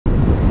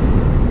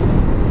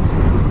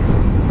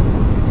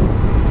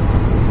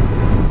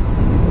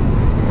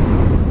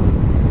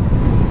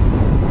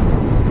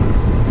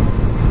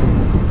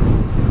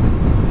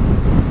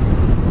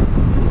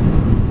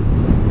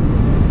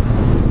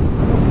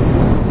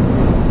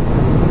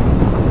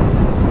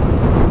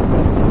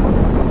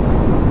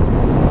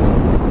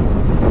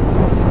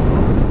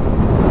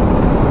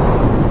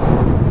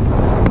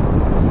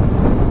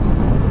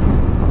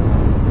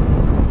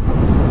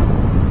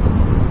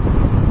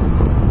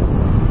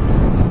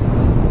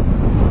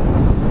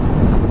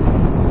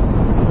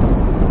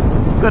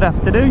Good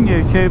afternoon,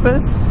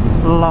 YouTubers.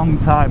 Long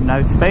time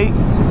no speak.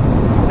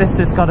 This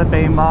has got to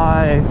be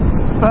my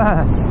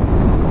first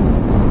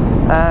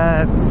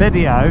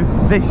video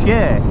this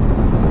year.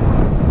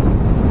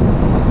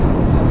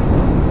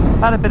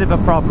 Had a bit of a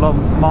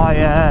problem.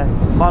 My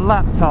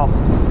laptop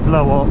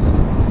blew up,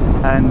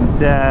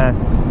 and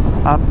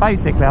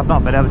I've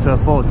not been able to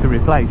afford to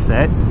replace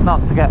it.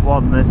 Not to get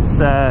one that's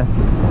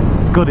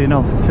good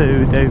enough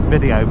to do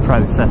video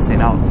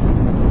processing on.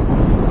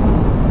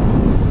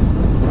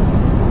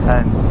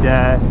 And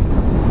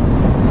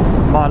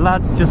my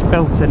lad's just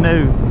built a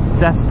new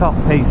desktop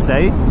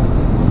PC,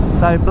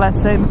 so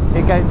bless him,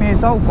 he gave me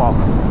his old one,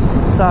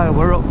 so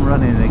we're up and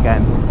running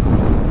again.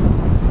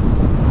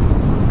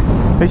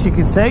 As you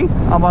can see,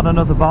 I'm on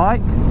another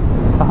bike,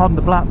 a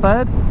Honda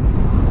Blackbird.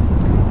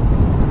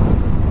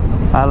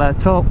 I'll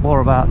talk more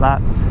about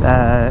that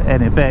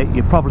in a bit.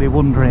 You're probably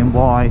wondering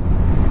why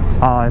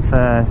I've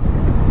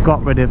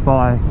got rid of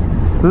my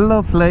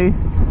lovely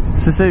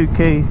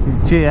Suzuki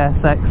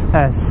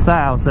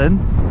GSX-S1000.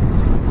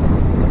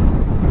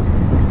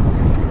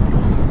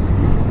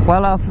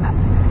 Well, I've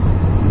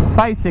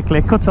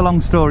basically, cut a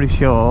long story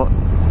short,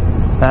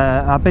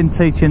 I've been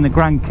teaching the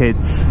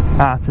grandkids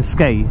how to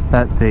ski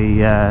at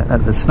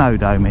the snow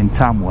dome in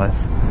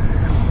Tamworth.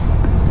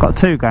 Got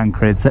two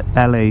grandkids,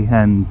 Ellie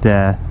and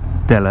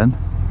Dylan,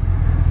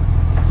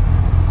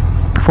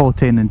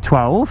 14 and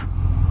 12,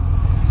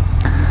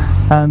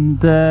 and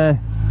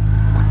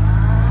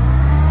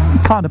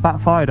kind of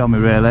backfired on me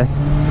really,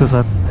 because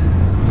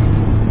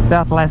they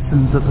had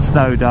lessons at the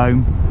snow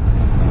dome,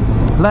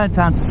 learned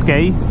how to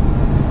ski,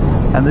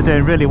 and they're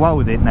doing really well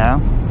with it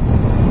now.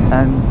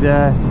 And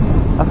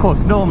of course,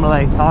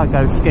 normally I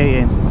go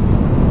skiing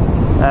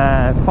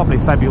probably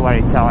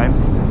February time,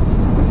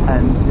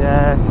 and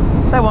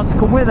they want to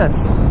come with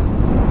us,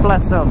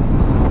 bless them.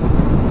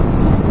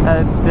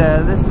 And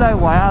there's no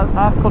way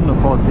I couldn't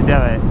afford to do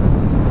it.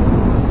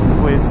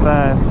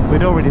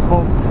 We'd already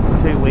booked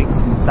 2 weeks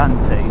in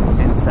Zante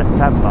in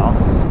September,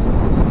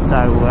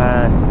 so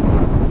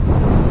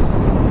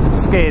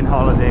skiing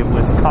holiday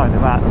was kind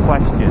of out of the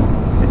question,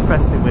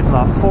 especially with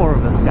like 4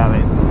 of us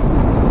going.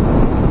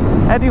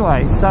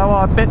 Anyway, so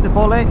I bit the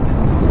bullet.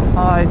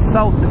 I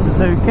sold the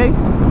Suzuki,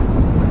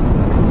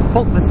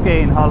 booked the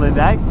skiing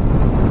holiday,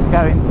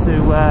 going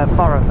to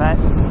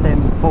Borovets in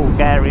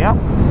Bulgaria,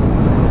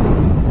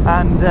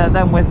 and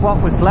then with what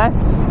was left,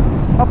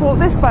 I bought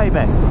this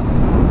baby.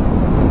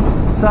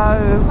 So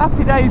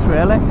happy days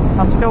really.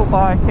 I'm still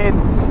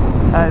biking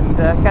and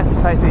get to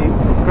take the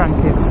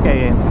grandkids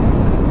skiing.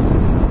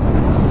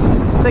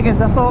 The thing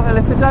is, I thought, well,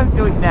 if I don't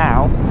do it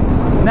now,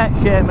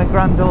 next year my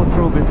granddaughter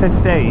will be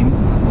 15.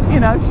 You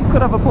know, she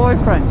could have a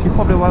boyfriend. She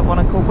probably won't want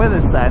to come with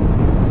us then.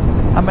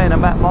 I mean, I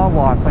met my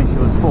wife when she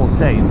was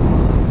 14.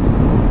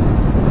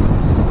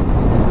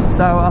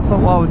 So I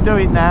thought, well, I'll do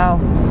it now.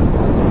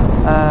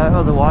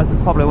 Otherwise I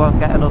probably won't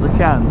get another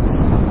chance.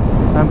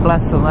 And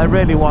bless them, they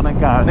really want to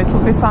go, and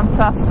it'll be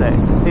fantastic.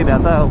 You know,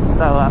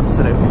 they'll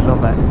absolutely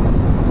love it.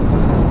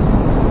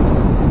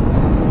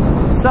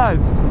 So,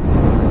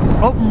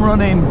 up and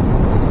running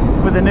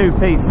with a new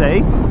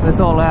PC. That's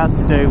all I had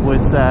to do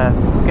was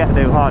get a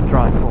new hard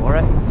drive for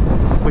it,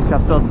 which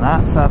I've done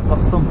that. So I've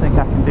got something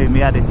I can do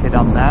my editing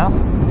on now.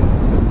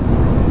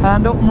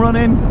 And up and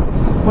running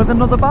with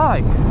another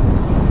bike.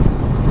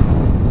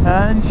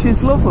 And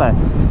she's lovely.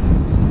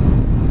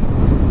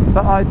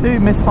 But I do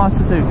miss my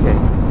Suzuki.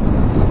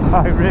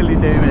 I really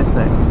do miss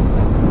it.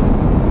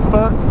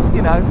 But,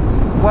 you know,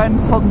 when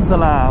funds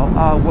allow,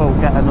 I will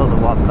get another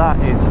one, that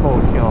is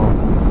for sure.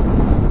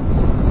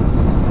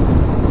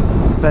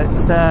 But,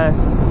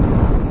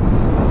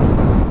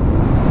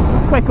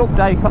 quick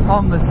update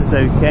on the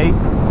Suzuki.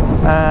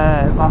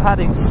 I had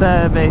it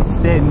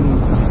serviced in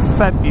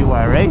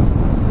February,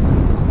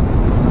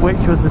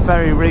 which was a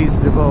very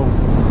reasonable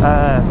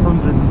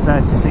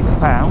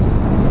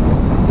 £136.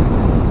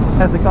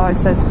 And the guy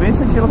says to me, he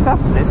says, you look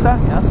after this,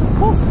 don't you? I says, of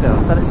course I do.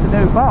 I said, it's a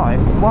new bike,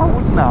 why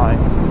wouldn't I?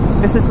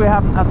 He says, we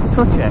haven't had to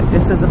touch it. He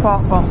says,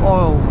 apart from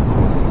oil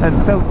and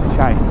filter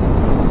change,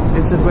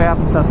 he says, we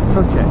haven't had to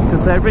touch it.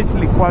 Because they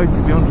originally quoted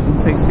me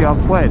 160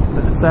 odd quid for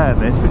the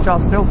service, which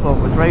I still thought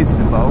was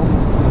reasonable.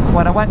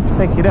 When I went to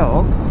pick it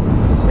up,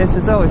 it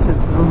says, oh, it says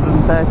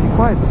 130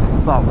 quid. I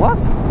was like, what?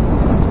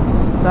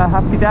 So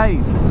happy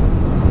days.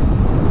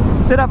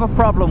 Did have a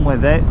problem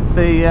with it.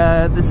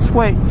 The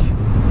switch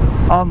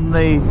on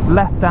the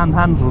left-hand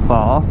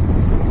handlebar,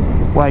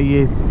 where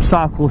you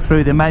cycle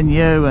through the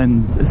menu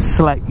and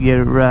select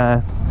your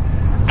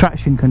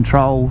traction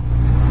control,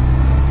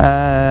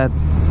 that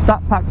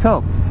packed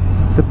up.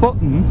 The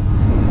button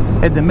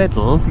in the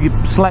middle, your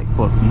select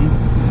button,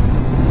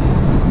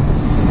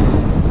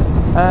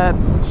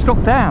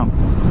 stuck down,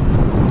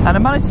 and I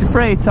managed to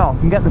free it off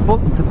and get the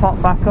button to pop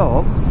back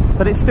up,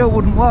 but it still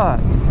wouldn't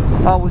work.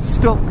 I was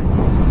stuck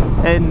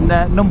in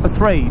number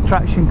 3,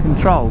 traction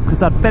control,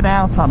 because I'd been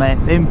out on it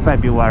in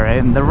February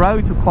and the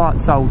roads were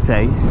quite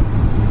salty,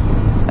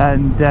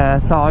 and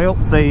so I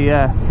upped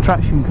the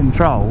traction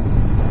control,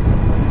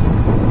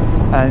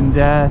 And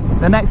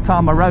the next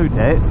time I rode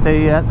it,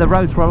 the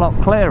roads were a lot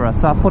clearer,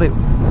 so I put it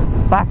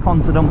back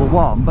onto number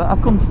 1, but I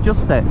couldn't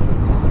adjust it.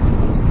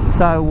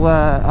 So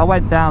I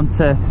went down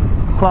to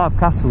Clive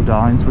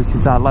Castledines, which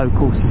is our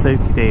local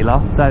Suzuki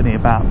dealer. It's only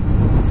about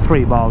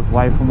 3 miles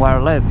away from where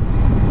I live.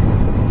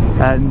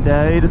 And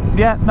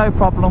yeah, no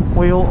problem,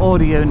 we'll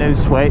order you a new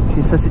switch.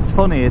 He says it's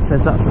funny, he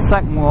says that's the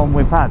second one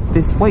we've had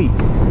this week.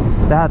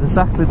 They had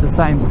exactly the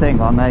same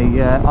thing on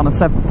a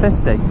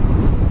 750.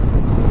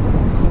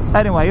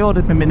 Anyway, he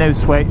ordered me my new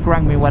switch,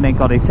 rang me when he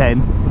got it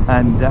in,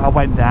 and I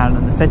went down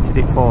and they fitted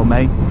it for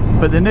me.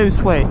 But the new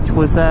switch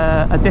was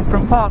a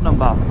different part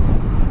number.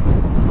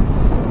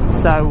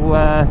 So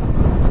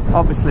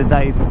obviously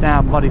they've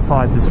now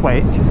modified the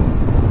switch.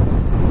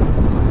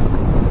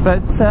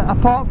 But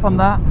apart from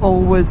that,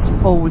 all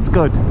was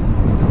good.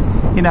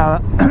 You know,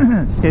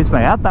 excuse me,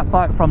 I had that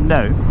bike from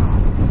new.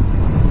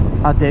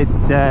 I did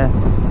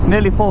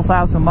nearly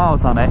 4,000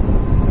 miles on it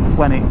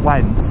when it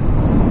went,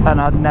 and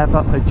I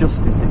never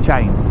adjusted the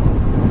chain,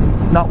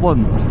 not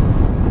once.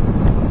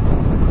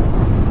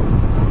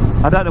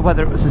 I don't know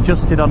whether it was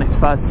adjusted on its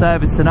first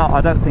service or not. I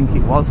don't think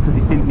it was, because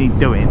it didn't need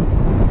doing.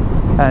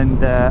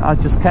 And I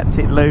just kept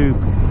it lube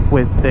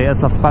with the,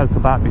 as I spoke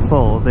about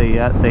before,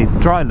 the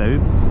dry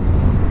lube,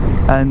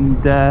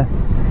 and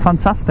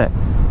fantastic.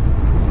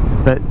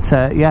 But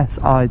yes,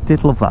 I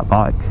did love that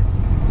bike.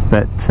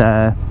 But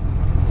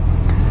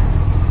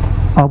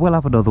I will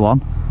have another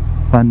one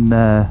when,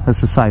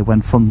 as I say,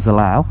 when funds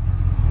allow.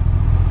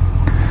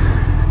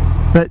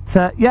 But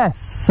yes,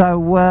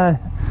 so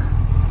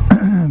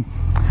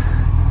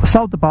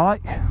sold the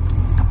bike,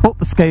 booked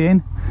the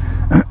skiing.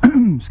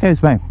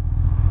 Excuse me.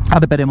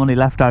 Had a bit of money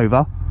left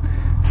over,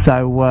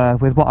 so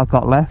with what I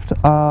got left,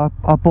 I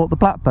bought the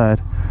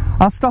Blackbird.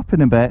 I'll stop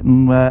in a bit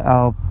and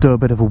I'll do a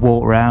bit of a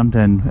walk around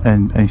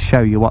and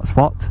show you what's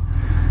what.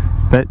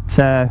 But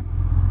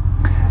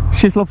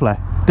she's lovely,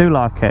 do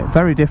like it.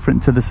 Very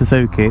different to the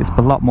Suzuki, it's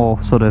a lot more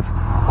sort of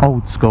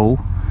old school,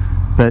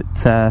 but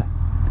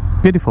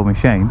beautiful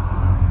machine.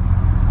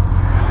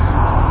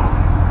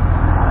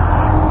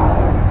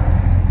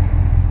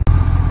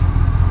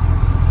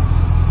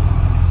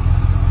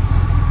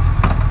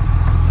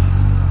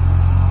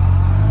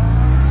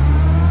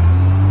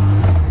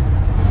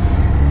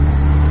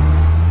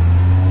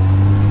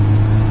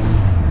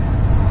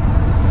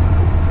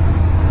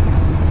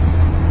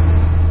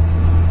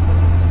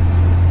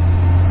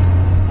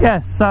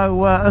 Yes,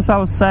 so as I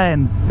was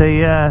saying,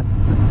 the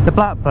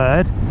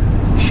Blackbird,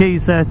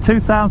 she's a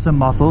 2000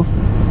 model.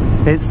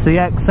 It's the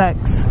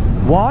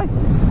XXY,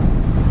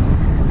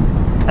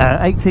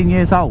 18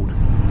 years old.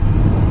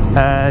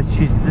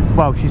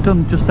 She's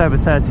done just over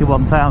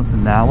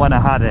 31,000 now. When I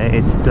had it,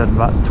 it's done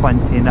about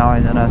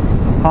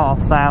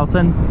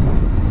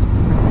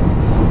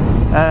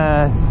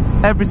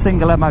 29,500. Every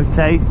single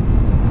MOT,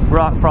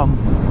 right from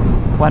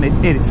when it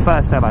did its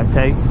first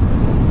MOT.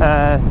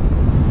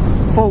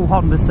 Full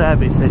Honda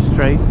service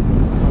history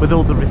with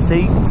all the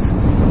receipts.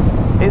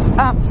 It's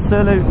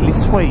absolutely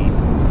sweet.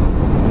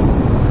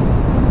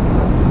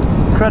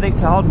 Credit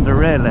to Honda,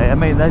 really. I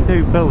mean, they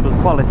do build a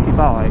quality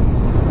bike.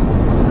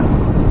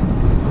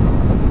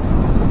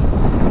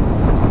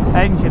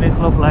 Engine is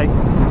lovely,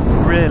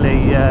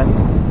 really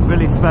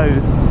really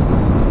smooth.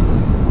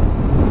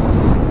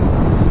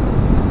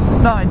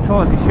 Not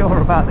entirely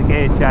sure about the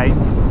gear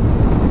change,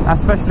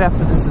 especially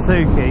after the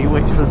Suzuki,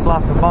 which was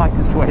like a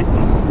micro switch.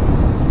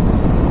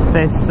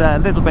 This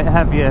little bit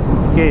heavier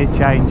gear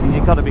change, and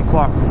you've got to be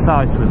quite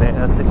precise with it,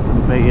 as it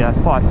can be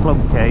quite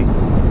clunky.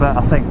 But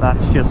I think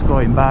that's just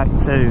going back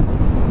to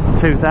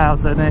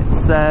 2000.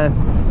 It's the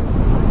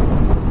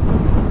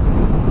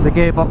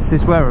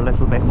gearboxes were a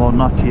little bit more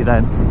notchy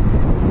then.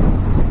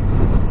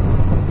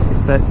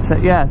 But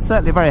yeah,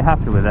 certainly very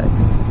happy with it.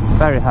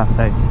 Very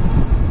happy.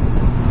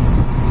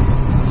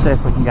 See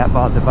if we can get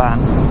by the van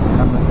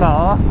and the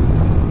car.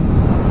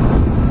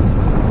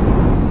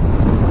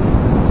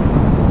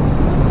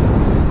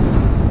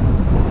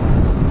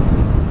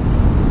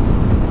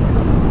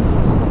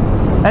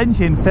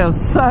 Engine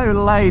feels so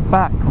laid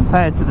back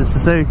compared to the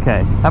Suzuki.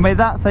 I mean,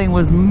 that thing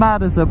was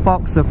mad as a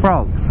box of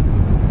frogs,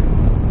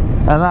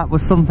 and that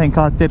was something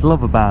I did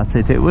love about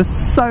it. It was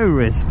so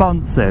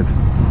responsive.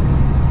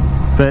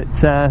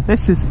 But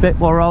this is a bit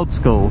more old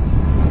school,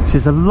 which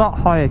is a lot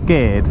higher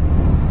geared,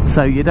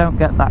 so you don't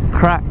get that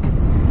crack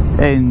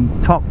in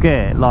top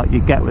gear like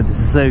you get with the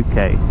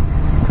Suzuki,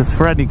 because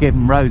for any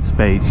given road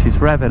speed she's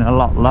revving a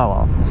lot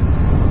lower.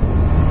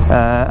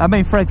 I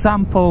mean, for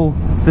example,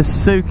 the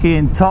Suzuki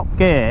in top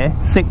gear,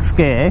 6th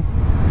gear,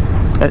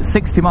 at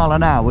 60 mile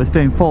an hour was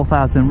doing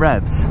 4,000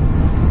 revs.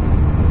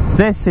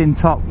 This in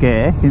top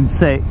gear, in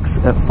 6,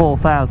 at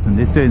 4,000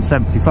 is doing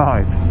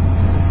 75.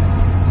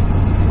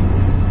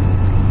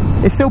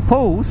 It still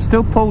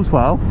pulls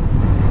well,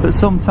 but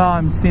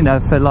sometimes, you know,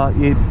 for like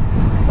your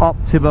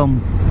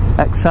optimum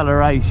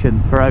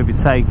acceleration for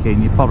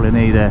overtaking, you probably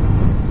need a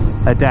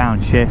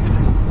downshift.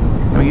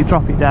 I mean, you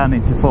drop it down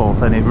into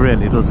 4th and it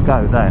really does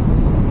go then.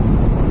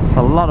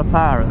 A lot of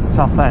power at the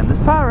top end. There's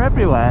power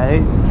everywhere.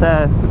 It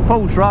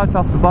pulls right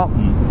off the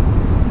bottom,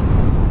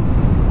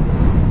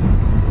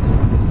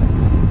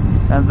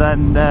 and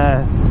then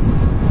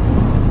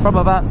from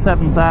about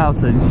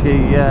 7,000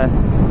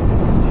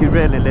 she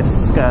really lifts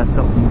the skirt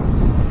up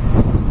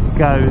and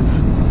goes.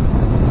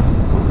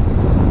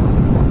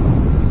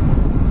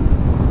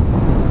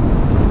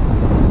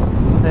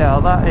 Yeah,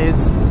 that is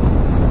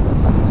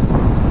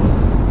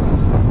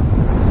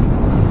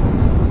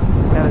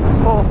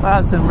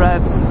 4,000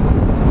 revs,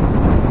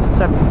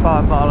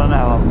 75 mile an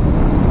hour.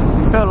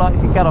 You feel like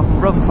you can get off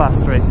and run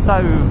faster. It's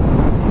so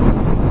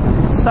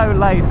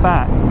laid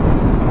back.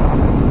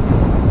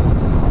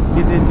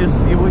 You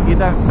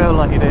don't feel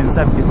like you're doing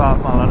 75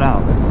 mile an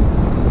hour.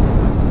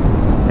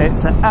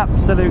 It's an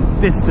absolute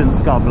distance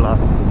gobbler.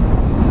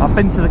 I've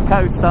been to the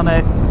coast on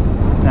it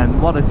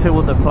and one or two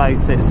other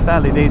places,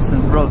 fairly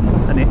decent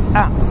runs, and it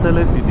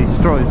absolutely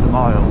destroys the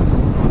miles.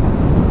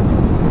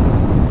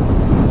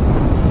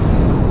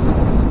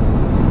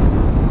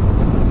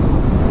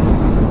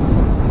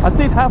 I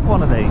did have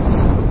one of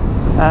these,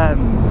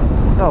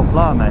 oh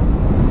blimey,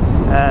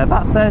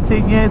 about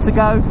 13 years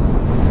ago.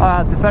 I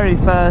had the very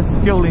first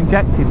fuel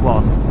injected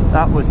one.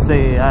 That was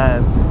the,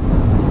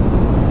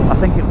 I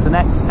think it was an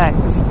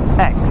XX.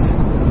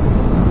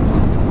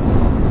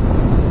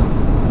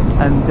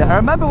 And I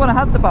remember when I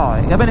had the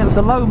bike, I mean it was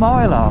a low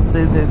miler.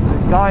 The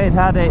guy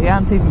had it, he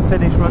hadn't even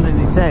finished running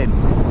it in.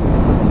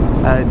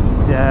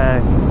 And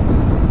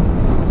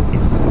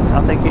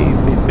I think it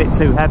was a bit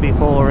too heavy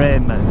for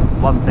him,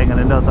 and one thing and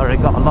another. He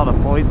got a lot of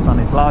points on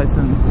his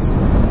licence,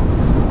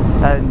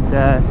 and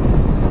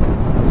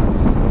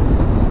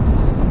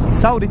he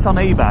sold it on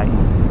eBay,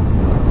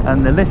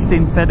 and the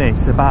listing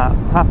finished about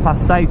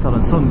 8:30 on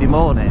a Sunday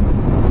morning,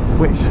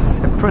 which was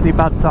a pretty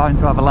bad time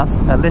to have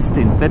a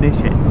listing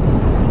finishing.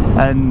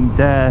 And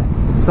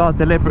so I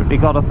deliberately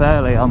got up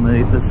early on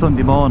the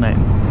Sunday morning,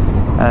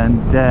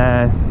 and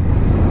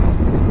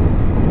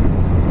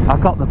I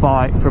got the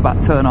bike for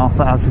about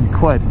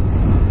 £2,500,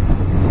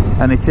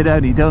 and it had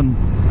only done,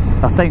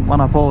 I think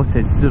when I bought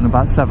it, it's done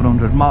about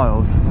 700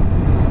 miles.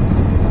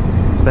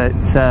 But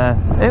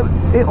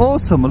it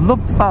awesome. I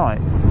loved the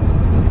bike,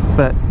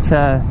 but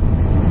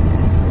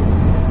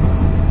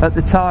at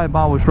the time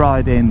I was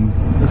riding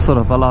sort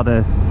of a lot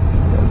of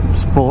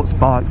sports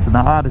bikes, and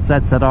I had a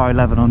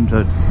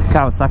ZZR1100,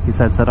 Kawasaki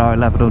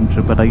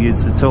ZZR1100, but I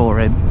used for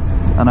touring,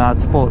 and I had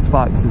sports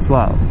bikes as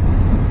well.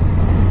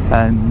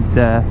 And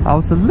I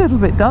was a little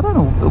bit, I don't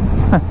know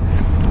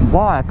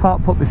why, I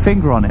can't put my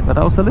finger on it, but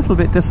I was a little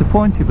bit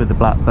disappointed with the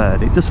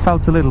Blackbird. It just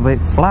felt a little bit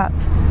flat.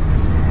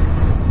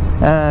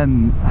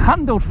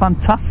 Handled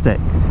fantastic.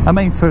 I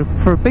mean, for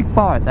a big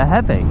bike, they're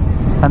heavy,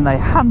 and they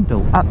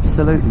handle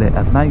absolutely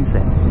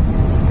amazing.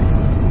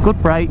 Good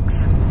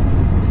brakes.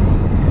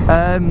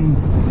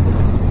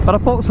 But I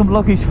bought some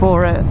luggage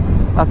for it.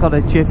 I got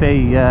a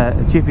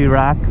jivvy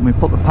rack, and we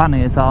put the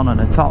panniers on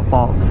and a top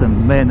box,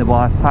 and me and the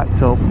wife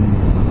packed up,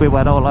 and we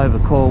went all over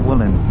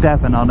Cornwall and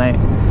Devon on it,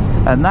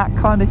 and that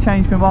kind of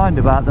changed my mind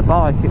about the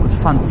bike. It was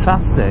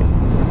fantastic.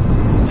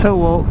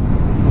 Two up,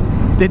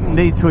 didn't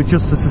need to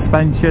adjust the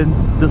suspension,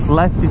 just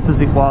left it as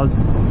it was,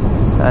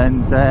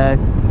 and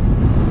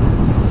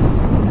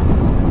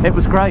it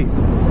was great.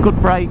 Good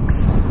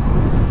brakes.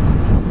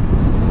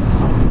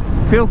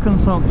 Fuel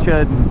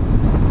consumption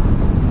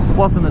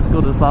wasn't as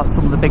good as like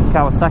some of the big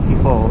Kawasaki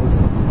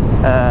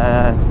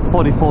 4s,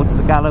 44 to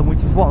the gallon,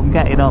 which is what I'm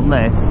getting on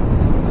this.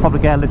 Probably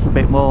get a little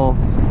bit more,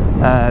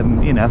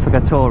 you know, if I go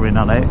touring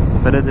on it,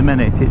 but at the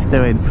minute it's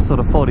doing sort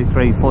of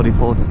 43,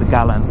 44 to the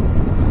gallon.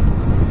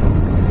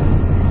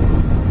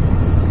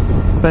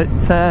 But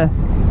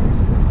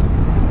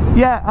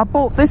yeah, I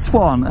bought this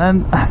one,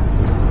 and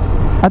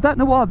I don't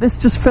know why, this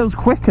just feels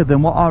quicker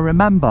than what I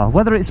remember,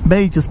 whether it's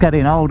me just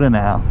getting older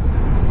now,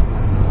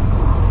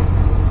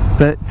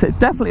 but it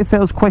definitely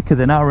feels quicker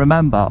than I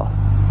remember.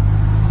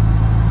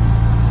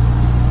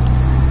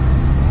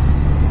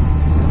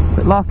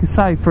 But like I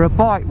say, for a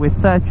bike with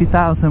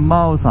 30,000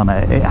 miles on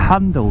it, it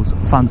handles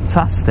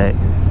fantastic.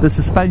 The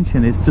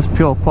suspension is just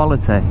pure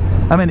quality.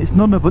 I mean, it's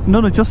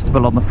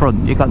non-adjustable on the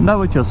front. You've got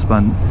no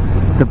adjustment.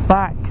 The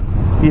back,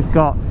 you've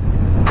got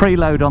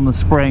preload on the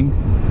spring,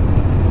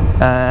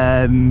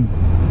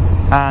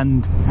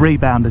 and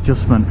rebound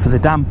adjustment for the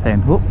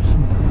damping.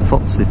 Whoops,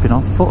 foot slipping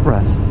off,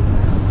 footrest.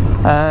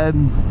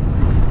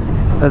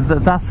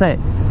 That's it.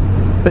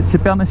 But to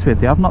be honest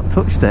with you, I've not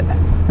touched it.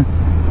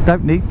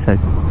 Don't need to.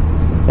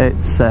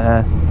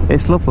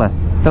 It's lovely.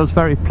 Feels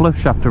very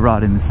plush after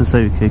riding the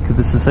Suzuki, because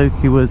the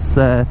Suzuki was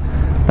they're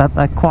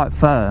quite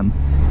firm,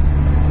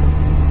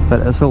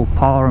 but it's all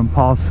par and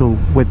parcel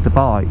with the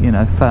bike, you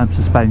know, firm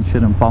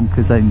suspension and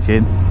bonkers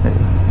engine.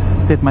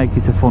 It did make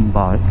it a fun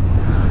bike.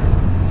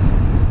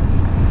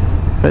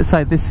 But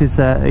say this is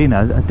you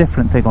know, a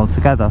different thing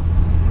altogether.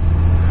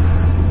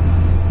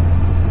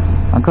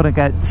 I'm gonna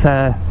get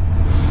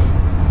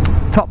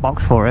top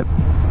box for it,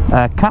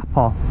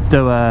 Kappa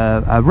do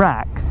a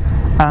rack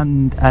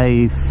and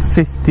a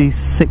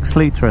 56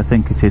 litre, I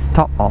think it is,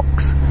 top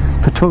box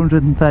for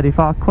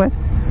 £235.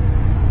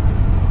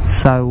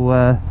 So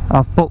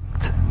I've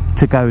booked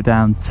to go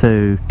down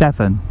to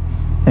Devon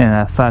in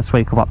the first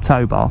week of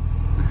October.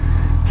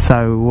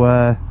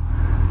 So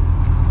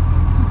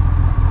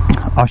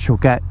I shall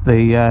get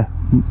the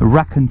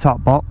rack and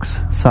top box,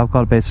 so I've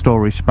got a bit of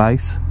storage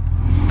space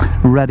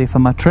ready for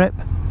my trip.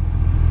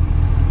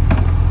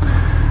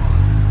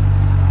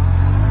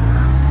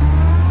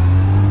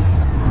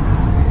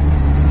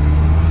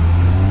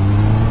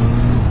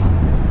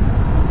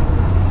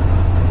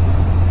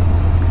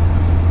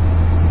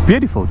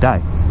 Beautiful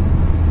day,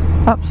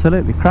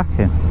 absolutely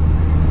cracking.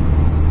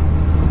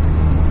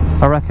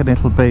 I reckon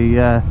it'll be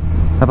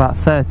about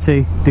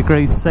 30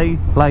 degrees C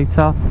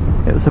later.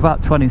 It was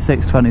about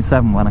 26,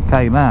 27 when I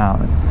came out.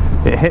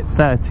 It hit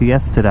 30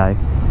 yesterday.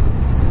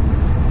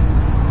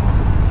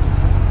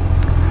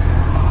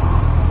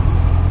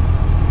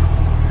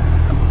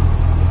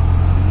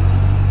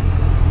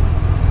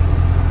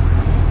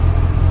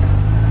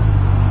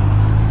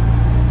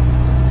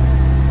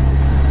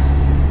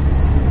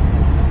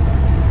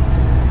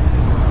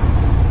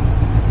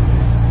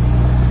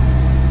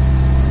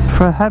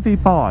 For a heavy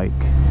bike,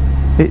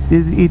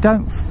 you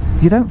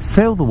don't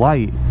feel the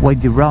weight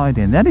when you're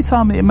riding. The only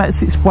time it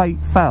makes its weight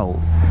felt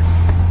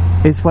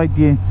is when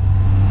you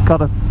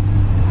gotta,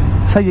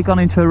 say you've gone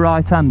into a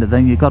right-hander,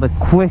 then you've got to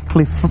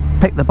quickly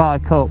pick the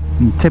bike up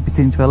and tip it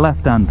into a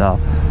left-hander.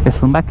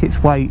 It'll make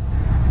its weight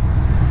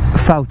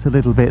felt a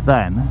little bit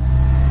then,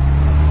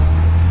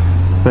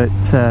 but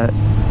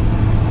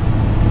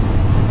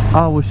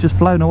I was just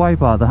blown away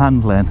by the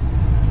handling.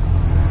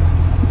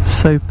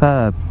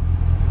 Superb.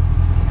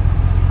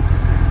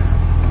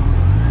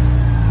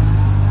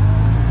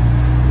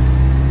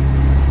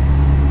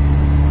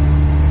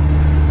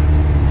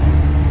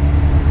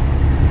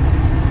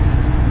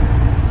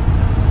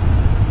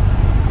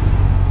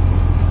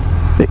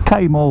 It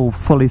came all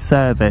fully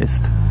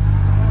serviced,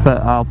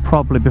 but I'll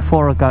probably,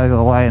 before I go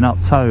away in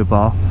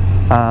October,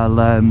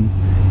 I'll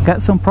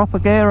get some proper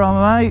gear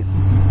on, mate.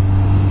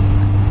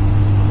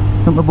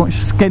 Not that much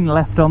skin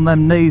left on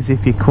them knees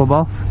if you come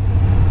off,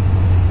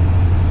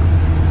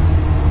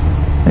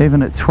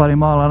 even at 20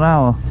 mile an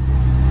hour.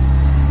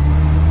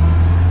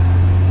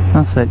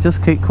 That's it,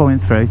 just keep coming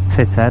through,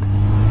 tithead.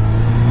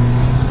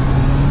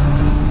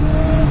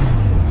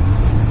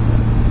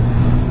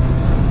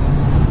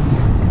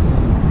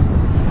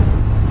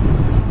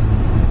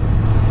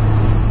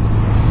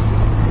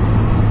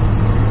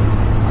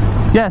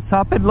 Yes,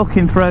 I've been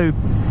looking through,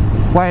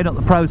 weighing up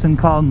the pros and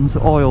cons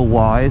oil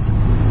wise.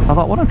 I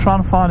thought, well, I'm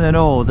trying to find an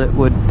oil that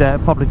would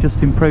probably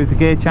just improve the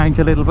gear change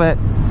a little bit.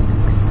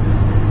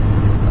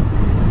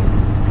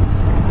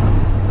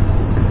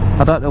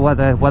 I don't know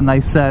whether when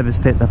they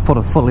serviced it they put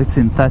a fully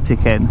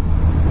synthetic in,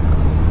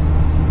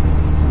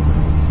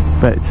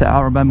 but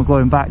I remember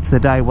going back to the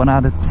day when I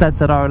had a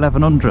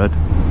CBR1100,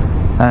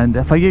 and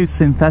if I used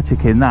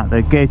synthetic in that,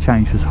 the gear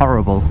change was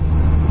horrible.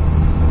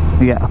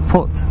 Yeah, I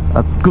put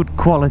a good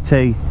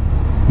quality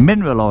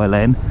mineral oil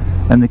in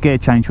and the gear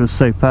change was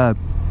superb.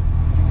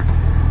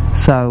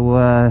 So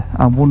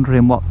I'm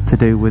wondering what to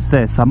do with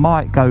this. I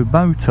might go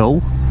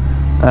Motul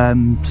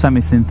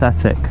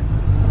semi-synthetic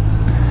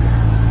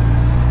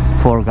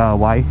before I go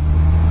away.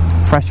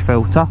 Fresh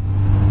filter,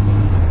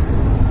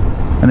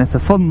 and if the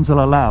funds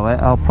will allow it,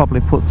 I'll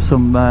probably put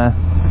some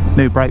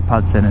new brake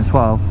pads in as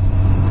well.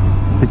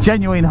 The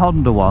genuine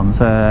Honda ones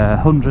are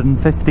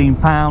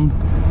 £115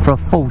 for a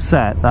full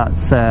set.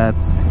 That's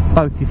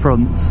both your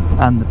fronts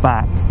and the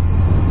back,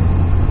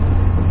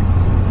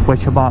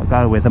 which I might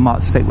go with. I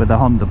might stick with the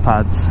Honda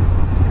pads.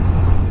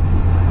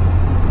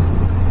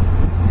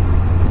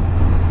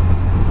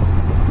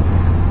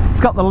 It's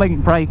got the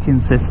link braking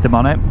system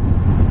on it,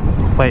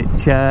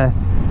 which I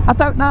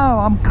don't know,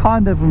 I'm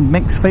kind of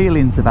mixed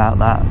feelings about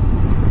that.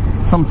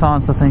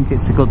 Sometimes I think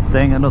it's a good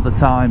thing, and other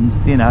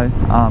times, you know,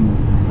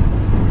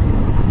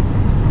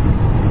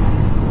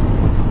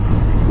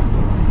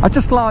 I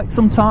just like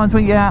sometimes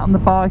when you're out on the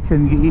bike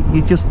and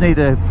you just need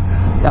a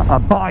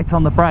bite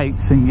on the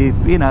brakes, and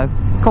you know,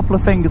 a couple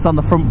of fingers on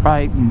the front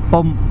brake and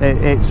bump,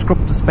 it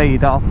scrubbed the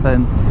speed off,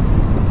 and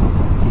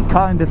you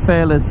kind of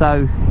feel as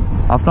though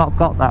I've not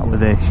got that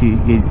with this. You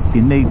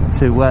need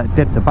to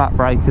dip the back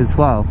brake as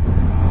well.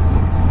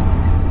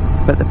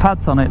 But the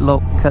pads on it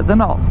look, they're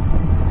not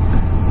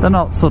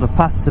sort of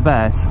past the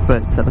best,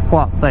 but they're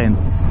quite thin.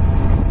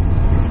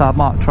 So I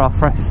might try a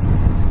fresh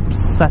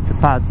set of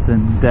pads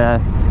and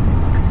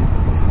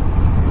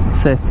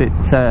see if it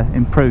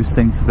improves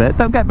things a bit.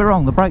 Don't get me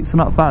wrong, the brakes are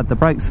not bad, the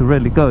brakes are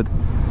really good,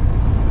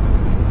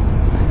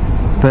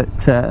 but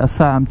I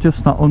say I'm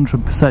just not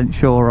 100%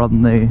 sure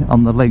on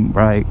the link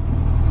brake.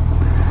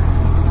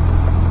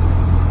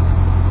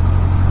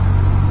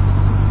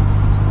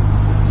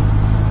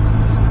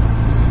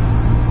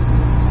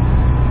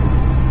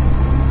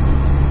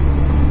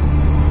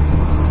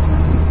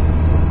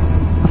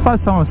 I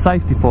suppose from a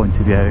safety point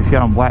of view, if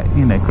you're on wet,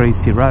 you know,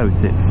 greasy roads,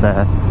 it's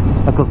a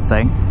good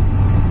thing.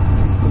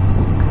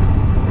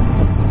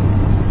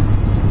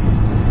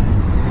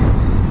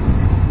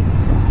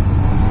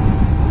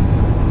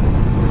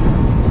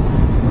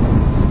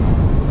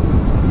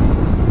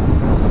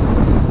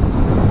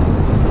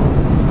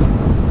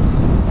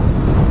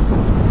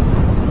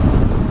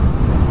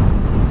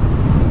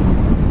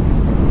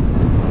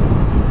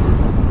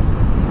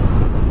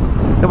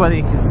 whether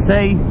you can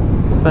see,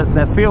 but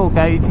the fuel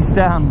gauge is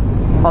down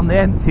on the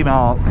empty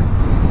mark.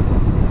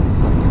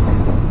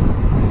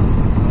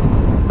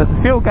 But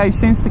the fuel gauge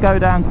seems to go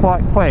down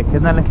quite quick,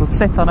 and then it'll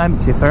sit on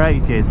empty for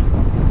ages.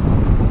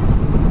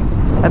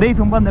 And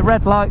even when the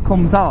red light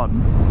comes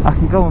on, I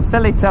can go and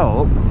fill it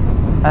up,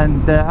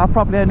 and I'll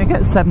probably only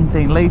get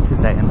 17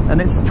 litres in,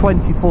 and it's a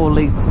 24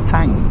 litre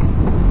tank.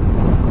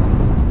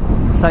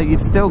 So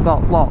you've still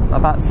got, what,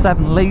 about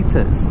 7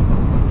 litres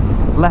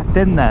left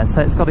in there,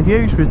 so it's got a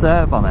huge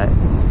reserve on it.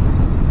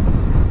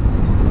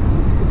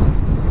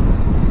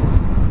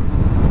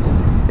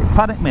 It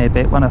panicked me a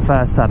bit when I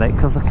first had it,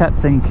 because I kept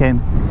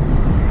thinking,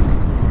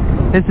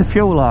 is the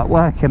fuel light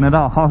working? And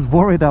I was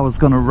worried I was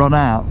going to run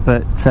out,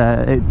 but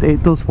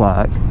it does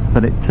work,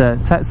 but it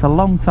takes a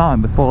long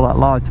time before that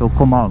light will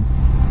come on.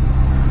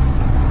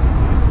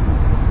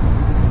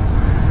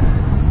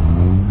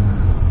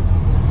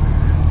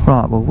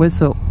 Right, we'll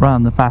whiz up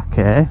round the back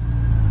here.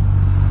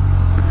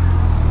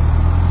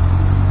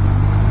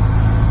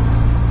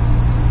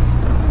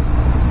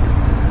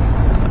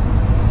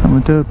 And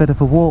we'll do a bit of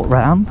a walk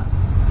round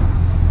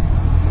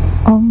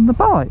on the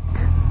bike.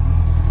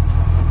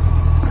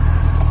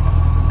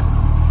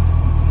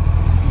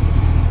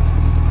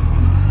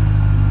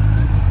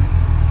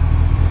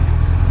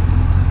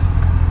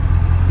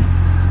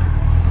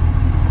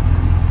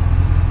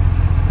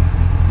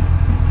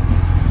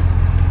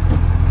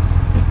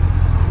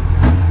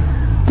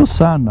 Does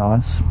sound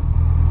nice.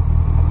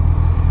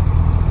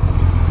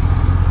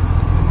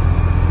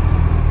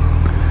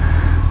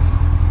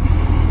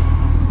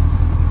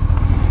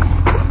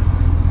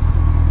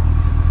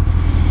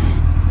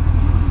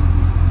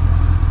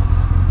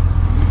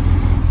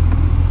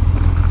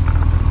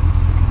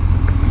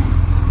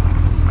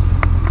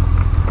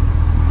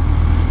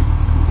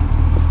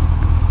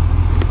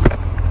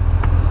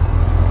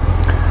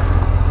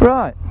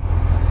 Right,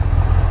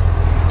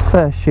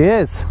 there she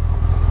is.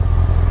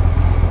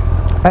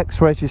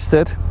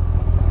 Ex-registered,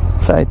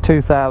 say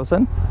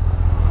 2000.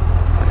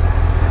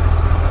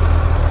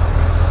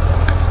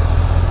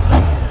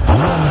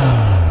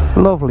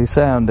 Lovely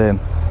sounding.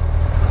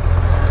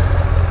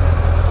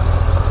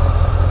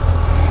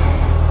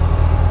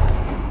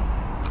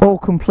 All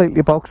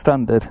completely bog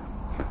standard.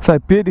 So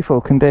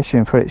beautiful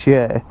condition for its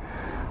year.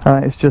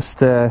 It's just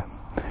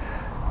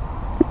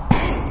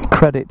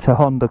credit to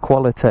Honda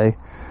quality.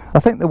 I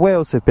think the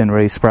wheels have been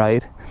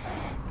resprayed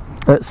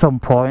at some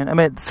point. I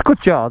mean, it's a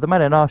good job, they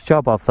made a nice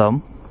job of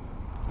them,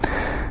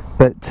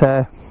 but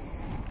I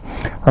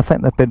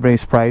think they've been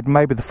resprayed.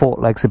 Maybe the fork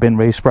legs have been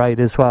resprayed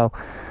as well,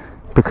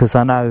 because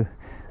I know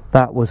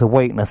that was a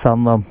weakness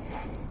on them.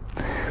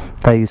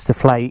 They used to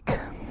flake.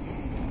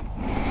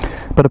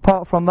 But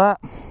apart from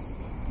that,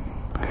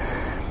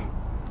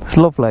 it's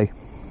lovely.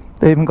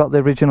 They even got the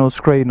original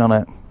screen on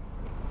it.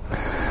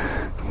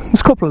 There's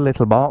a couple of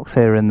little marks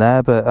here and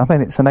there, but I mean,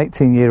 it's an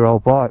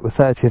 18-year-old bike with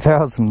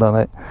 30,000 on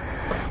it.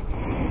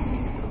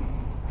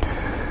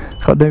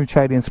 It's got new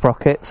chain and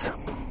sprockets.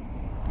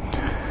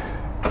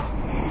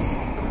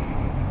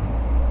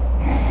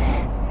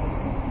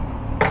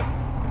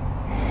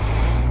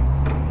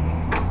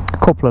 A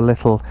couple of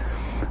little,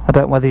 I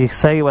don't know whether you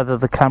see whether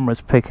the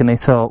camera's picking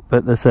it up,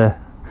 but there's a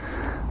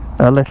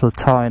little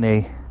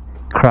tiny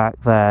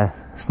crack there.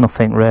 It's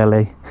nothing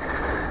really.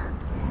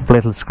 A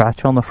little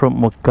scratch on the front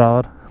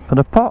mudguard, but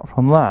apart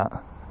from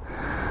that,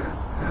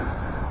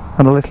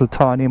 and a little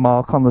tiny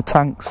mark on the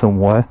tank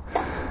somewhere.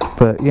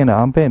 But you know,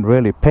 I'm being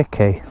really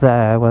picky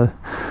there where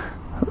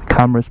the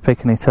camera's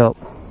picking it up.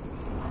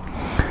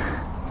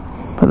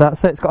 But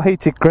that's it. It's got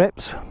heated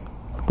grips,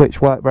 which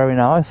work very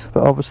nice,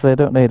 but obviously I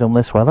don't need them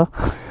this weather.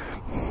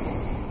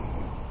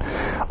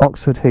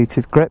 Oxford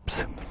heated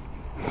grips.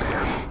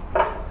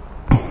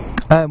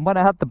 When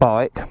I had the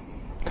bike,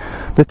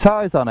 the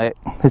tyres on it,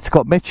 it's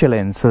got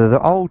Michelins, so they're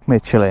the old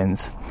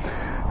Michelins,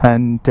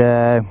 and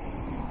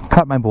can't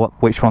remember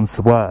which ones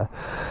they were,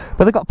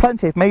 but they've got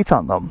plenty of meat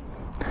on them.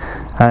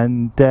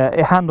 And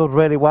it handled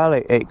really well,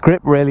 it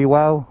gripped really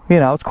well, you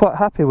know, I was quite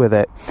happy with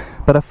it.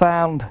 But I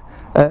found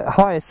at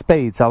higher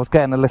speeds I was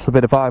getting a little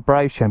bit of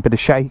vibration, a bit of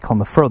shake on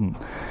the front.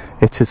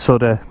 It was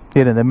sort of,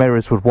 you know, the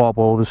mirrors would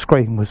wobble, the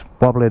screen was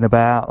wobbling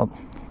about,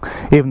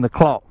 even the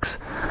clocks.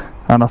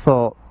 And I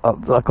thought,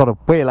 I've got to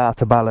wheel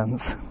out of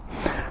balance.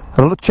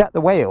 I checked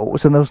the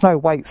wheels and there was no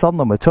weights on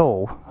them at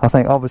all. I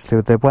think obviously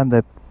when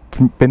they've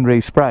been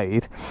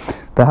resprayed,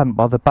 they hadn't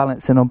bothered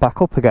balancing them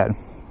back up again.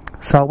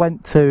 So I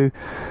went to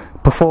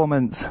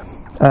Performance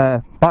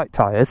bike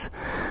tyres,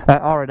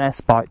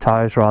 R&S bike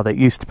tyres rather. It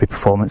used to be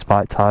Performance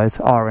bike tyres,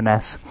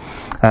 R&S.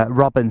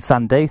 Rob and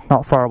Sandy,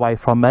 not far away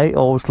from me,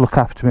 always look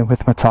after me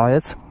with my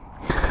tyres.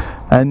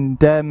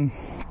 And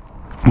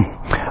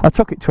I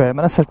took it to him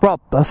and I said,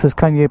 Rob, I says,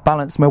 can you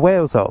balance my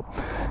wheels up?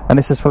 And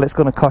he says, well, it's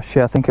going to cost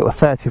you, I think it was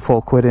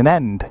 34 quid in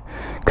end,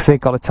 because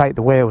he'd got to take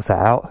the wheels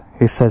out.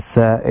 He says,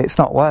 it's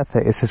not worth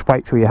it. He says,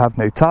 wait till you have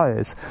new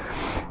tyres.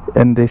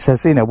 And he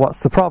says, you know,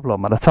 what's the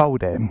problem? And I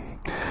told him,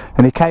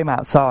 and he came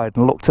outside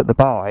and looked at the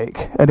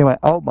bike and he went,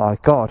 oh my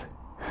God.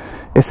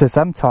 He says,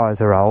 them tyres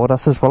are old. I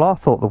says, well, I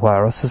thought they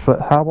were. I says,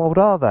 but how old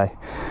are they?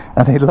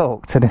 And he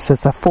looked and he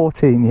says, they're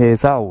 14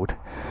 years old.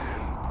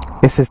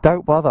 He says,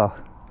 don't bother.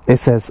 He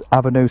says,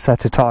 have a new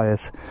set of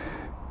tyres.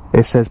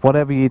 He says,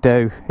 whatever you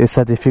do, he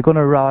said, if you're going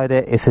to ride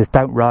it, he says,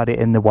 don't ride it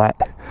in the wet.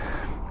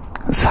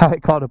 So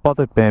it kind of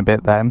bothered me a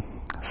bit then.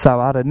 So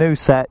I had a new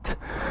set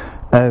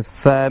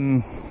of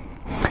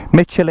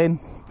Michelin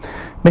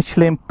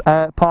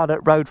Pilot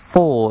Road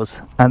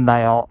 4s, and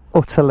they are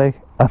utterly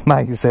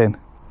amazing.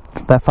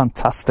 They're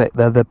fantastic.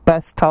 They're the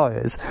best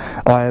tyres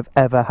I have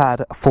ever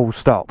had, full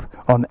stop,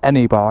 on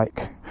any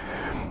bike.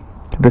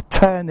 The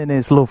turning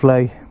is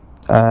lovely.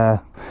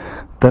 They're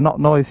not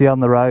noisy on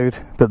the road,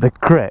 but the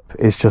grip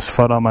is just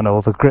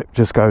phenomenal. The grip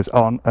just goes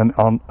on and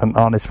on and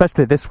on,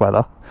 especially this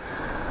weather.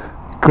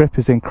 Grip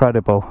is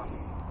incredible.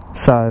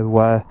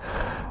 So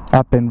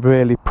I've been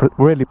really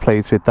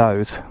pleased with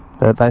those.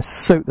 They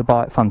suit the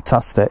bike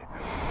fantastic.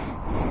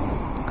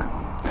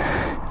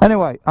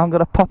 Anyway, I'm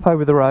going to pop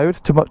over the road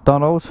to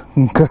McDonald's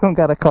and go and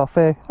get a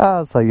coffee,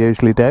 as I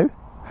usually do.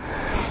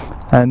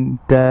 And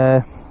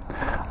I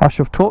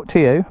shall talk to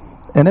you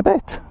in a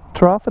bit.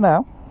 Ta-ra for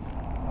now.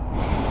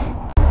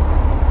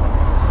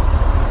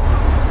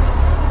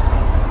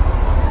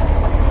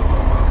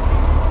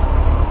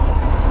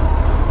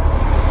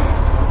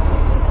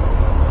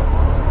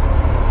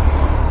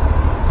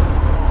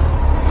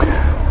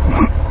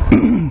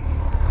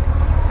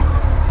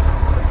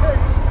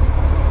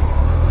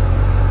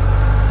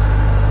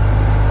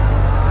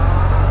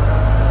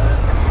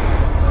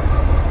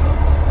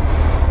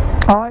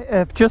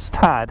 I've just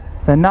had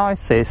the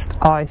nicest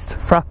iced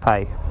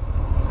frappe,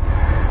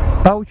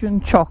 Belgian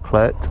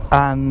chocolate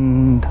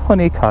and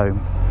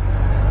honeycomb,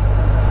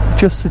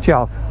 just the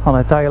job on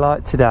a day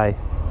like today.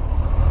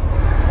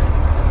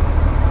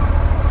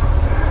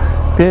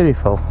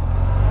 Beautiful.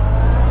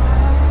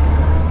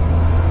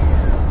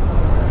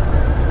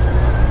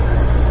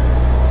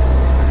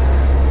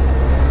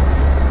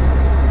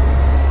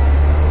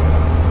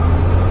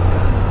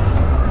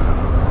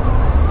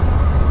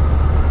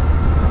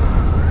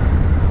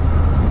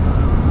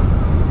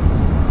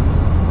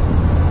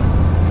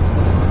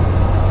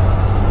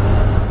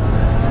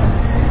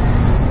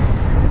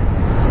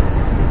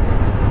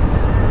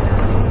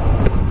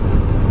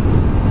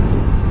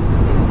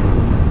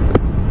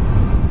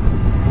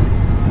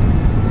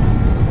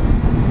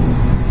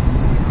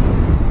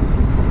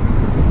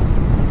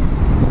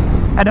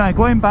 Anyway,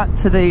 going back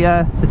to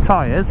the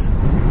tyres,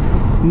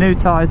 new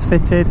tyres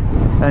fitted,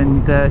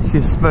 and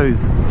she's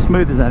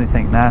smooth as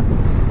anything now.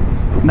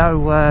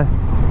 No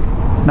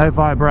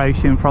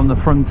vibration from the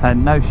front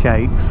end, no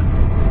shakes.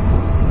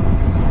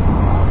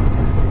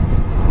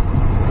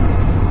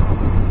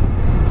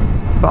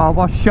 But I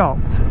was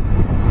shocked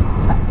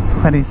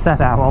when he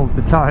said how old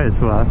the tyres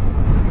were,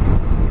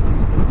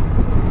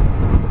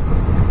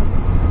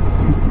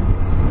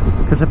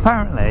 because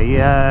apparently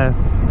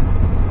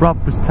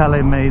Rob was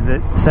telling me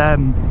that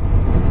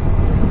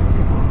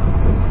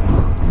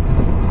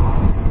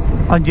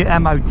on your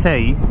MOT,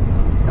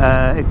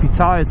 if your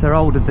tyres are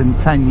older than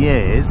 10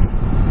 years,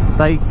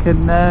 they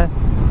can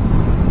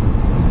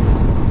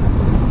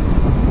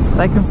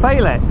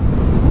fail it.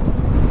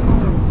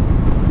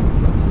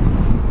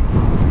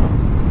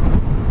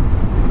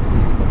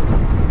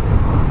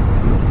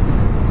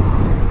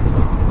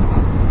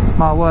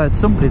 My word,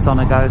 somebody's on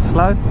a go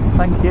slow.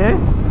 Thank you.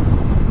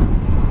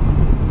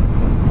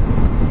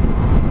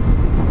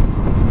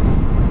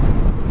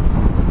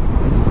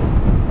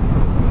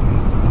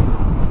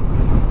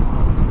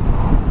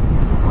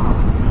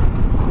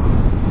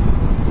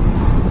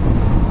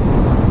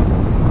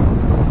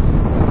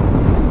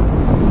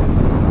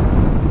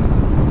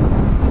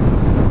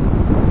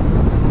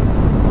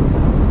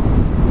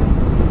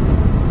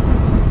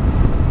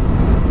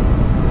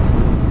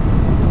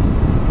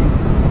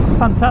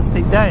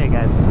 Fantastic day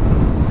again.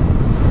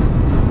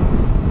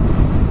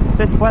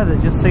 This weather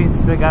just seems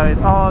to be going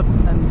odd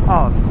and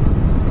odd.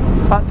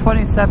 About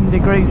 27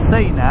 degrees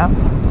C now.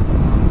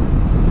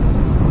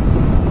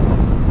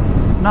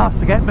 Nice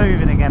to get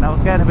moving again. I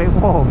was getting a bit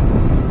warm.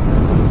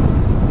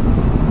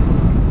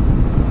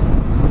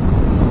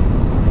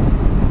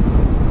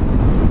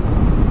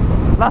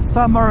 Last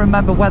time I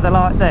remember weather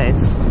like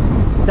this,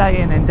 day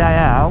in and day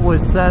out,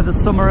 was the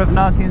summer of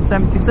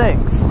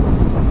 1976.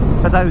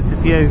 For those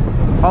of you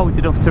old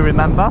enough to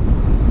remember.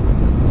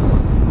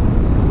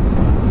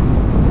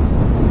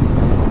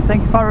 I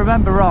think if I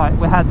remember right,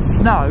 we had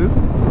snow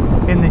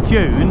in the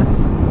June,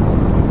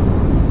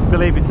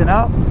 believe it or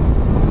not,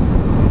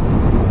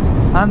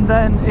 and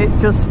then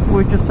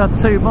we just had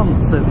 2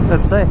 months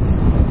of this,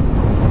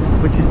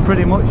 which is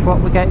pretty much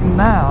what we're getting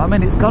now. I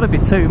mean, it's got to be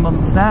 2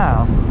 months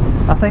now.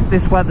 I think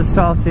this weather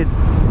started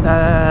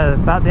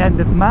about the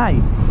end of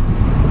May.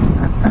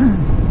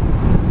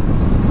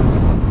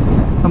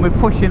 And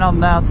we're pushing on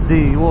now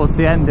towards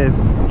the end of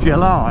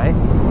July.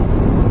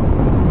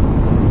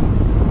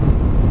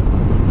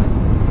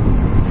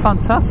 It's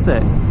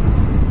fantastic.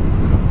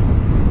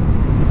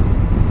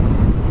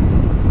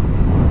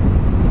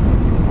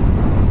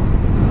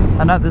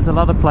 I know there's a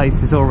lot of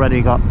places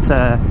already got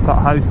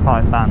hose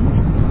pipe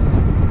bans.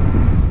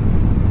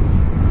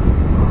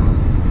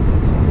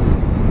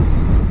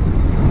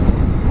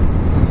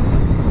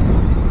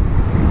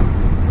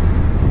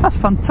 That's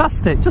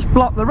fantastic, just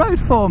block the road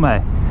for me.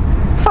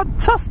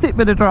 Fantastic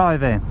bit of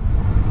driving.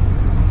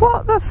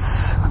 What the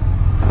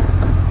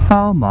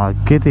oh my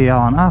giddy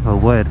aunt, have a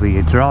word with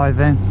you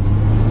driving.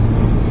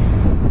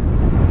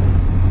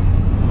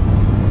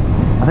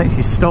 I think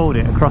she stalled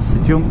it across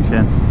the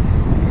junction.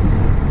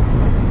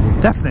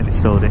 Definitely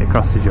stalled it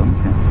across the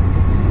junction.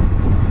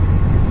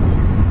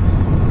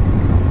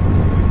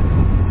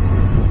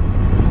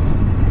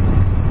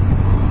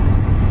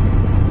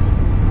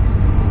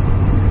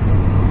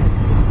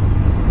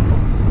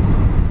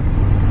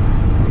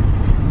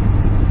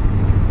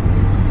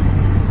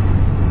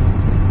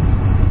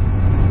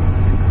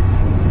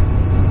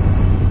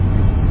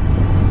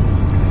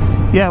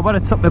 Yeah, when I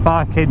took my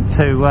bike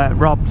into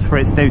Rob's for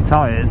its new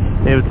tyres,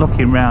 he was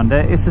looking round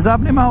it. He says, how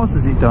many miles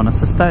has it done? I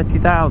says,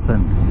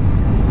 30,000.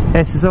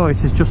 He says, oh, he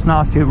says, just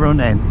nice you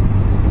running.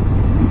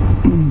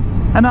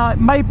 And I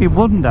made me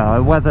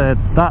wonder whether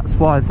that's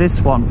why this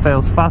one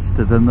feels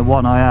faster than the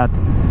one I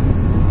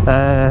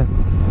had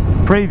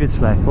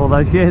previously, all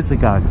those years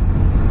ago.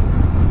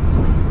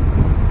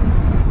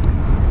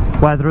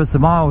 Whether as the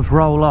miles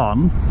roll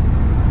on,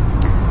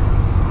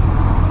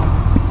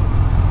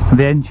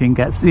 the engine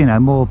gets, you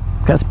know,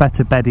 gets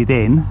better bedded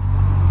in,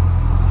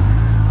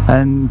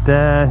 and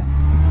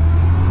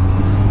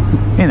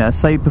you know,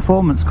 say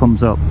performance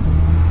comes up.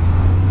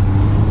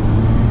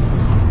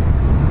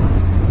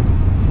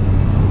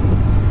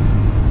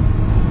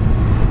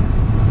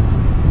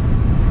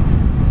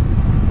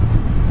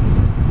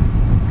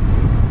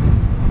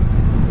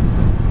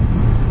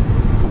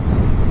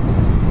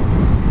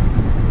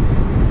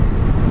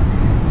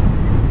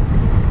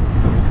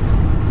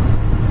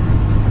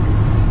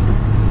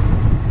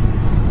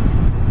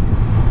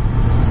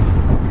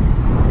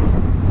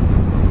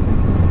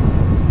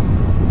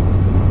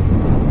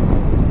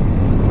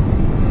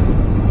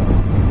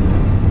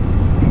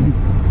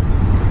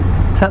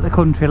 Set the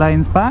country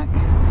lanes back,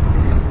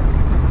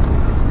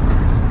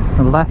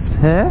 the left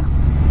here,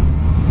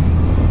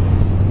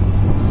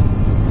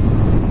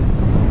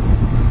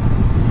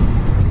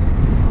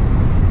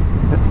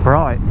 a bit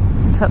bright,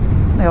 set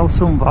the old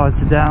sun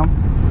visor down.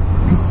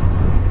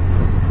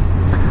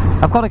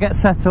 I've got to get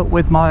set up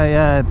with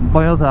my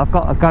my other, I've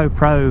got a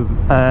GoPro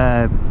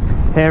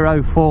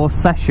Hero 4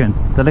 Session,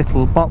 the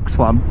little box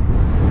one,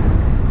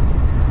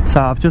 so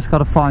I've just got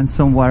to find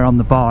somewhere on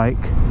the bike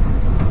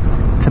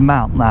to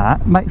mount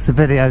that. Makes the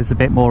videos a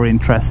bit more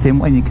interesting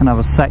when you can have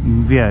a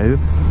second view.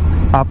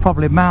 I'll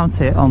probably mount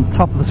it on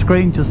top of the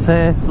screen just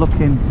here,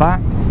 looking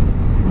back,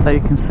 so you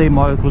can see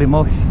my ugly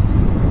mush.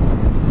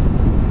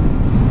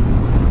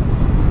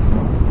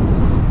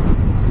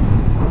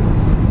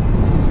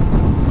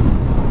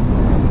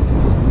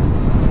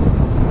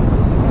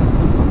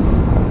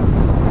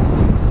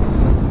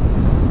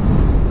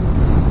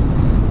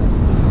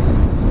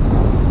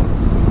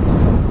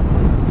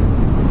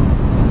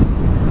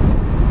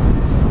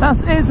 That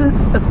is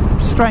a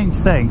strange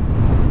thing.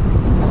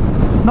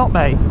 Not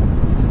me.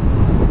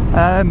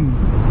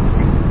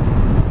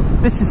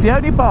 This is the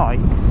only bike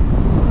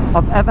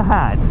I've ever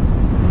had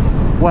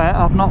where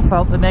I've not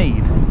felt the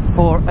need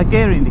for a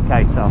gear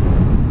indicator.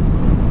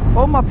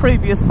 All my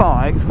previous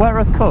bikes, where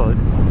I could,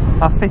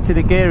 I fitted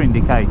a gear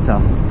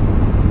indicator.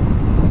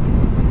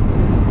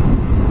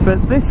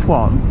 But this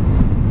one,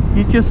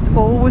 you just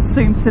always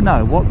seem to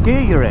know what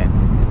gear you're in,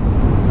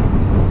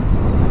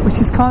 which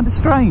is kind of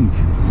strange.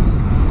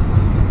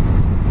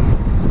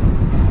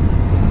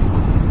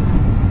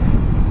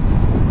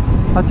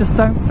 I just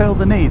don't feel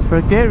the need for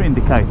a gear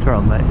indicator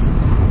on this.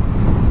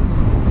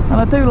 And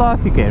I do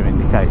like a gear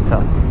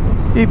indicator.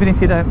 Even if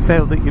you don't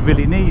feel that you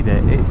really need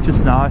it, it's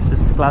just nice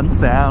just to glance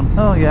down.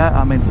 Oh yeah,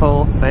 I'm in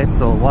 4th,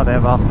 5th or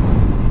whatever.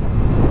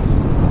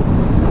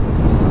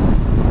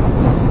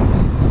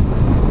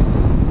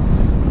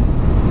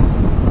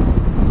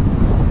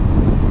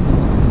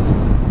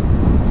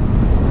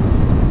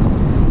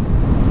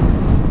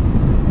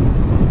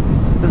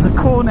 There's a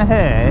corner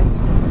here,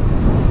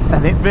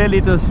 and it really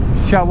does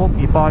show up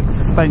your bike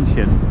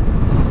suspension.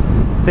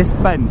 This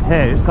bend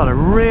here, it's got a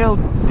real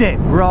dip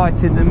right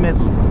in the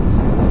middle,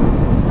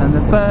 and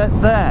the bird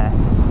there,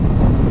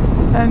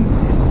 and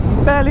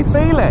you barely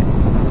feel it.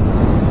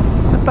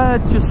 The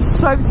bird just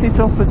soaks it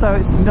up as though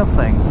it's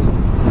nothing.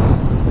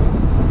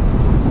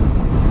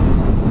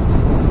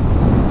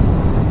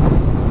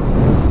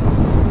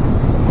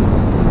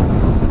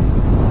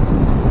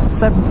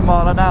 £70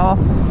 miles an hour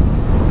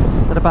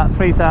at about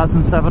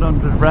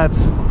 3,700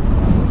 revs.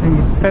 And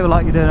you feel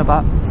like you're doing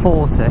about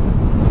 40.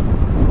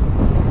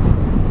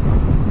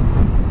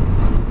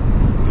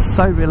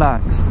 So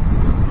relaxed.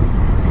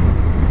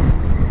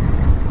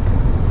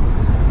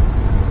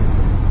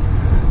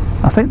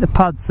 I think the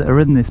pads that are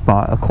in this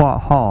bike are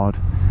quite hard,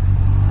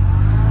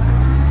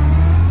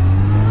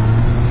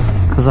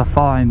 because I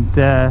find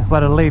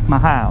when I leave my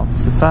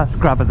house, the first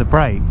grab of the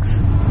brakes,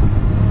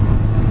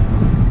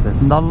 there's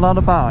not a lot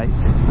of bite,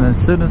 and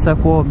as soon as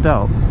they've warmed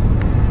up,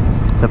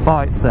 the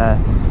bite's there.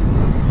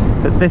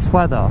 But this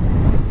weather,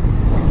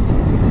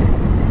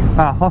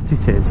 how hot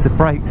it is, the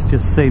brakes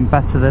just seem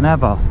better than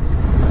ever.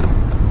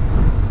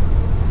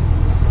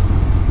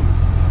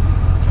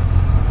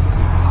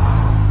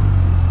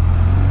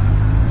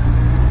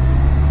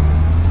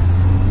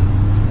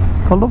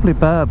 A lovely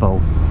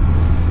burble.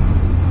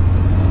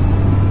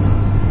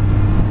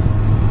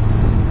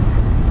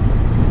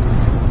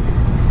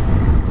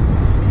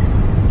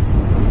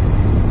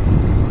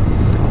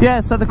 Yeah,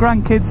 so the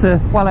grandkids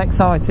are well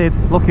excited,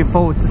 looking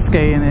forward to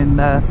skiing in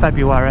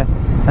February,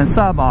 and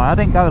so am I. I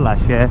didn't go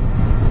last year,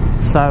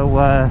 so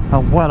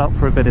I'm well up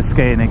for a bit of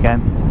skiing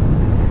again.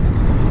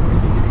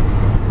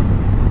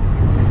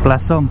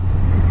 Bless them.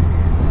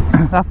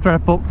 After I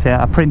booked it,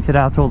 I printed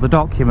out all the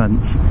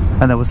documents,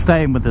 and they were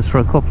staying with us for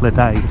a couple of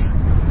days,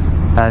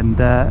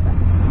 and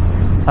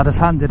I just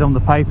handed them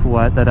the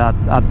paperwork that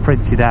I'd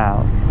printed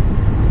out,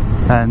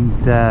 and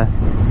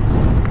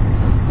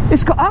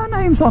it's got our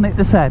names on it,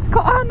 they said.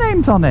 Got our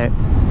names on it.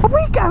 Are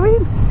we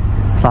going?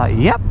 It's like,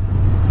 yep.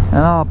 And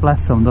oh,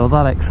 bless them, they're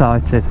that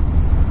excited.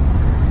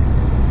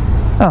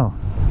 Oh,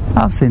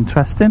 that's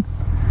interesting.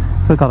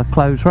 We've got a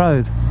closed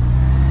road.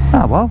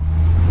 Oh well.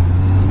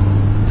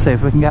 See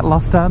if we can get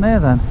lost down here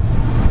then.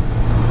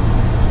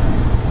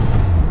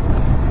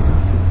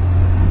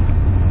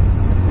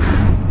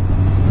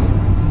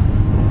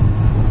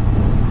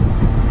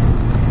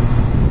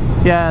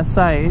 Yeah,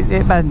 so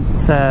it meant,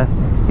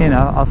 you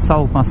know, I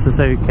sold my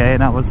Suzuki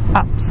and I was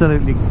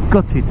absolutely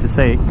gutted to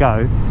see it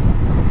go.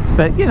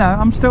 But, you know,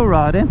 I'm still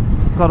riding.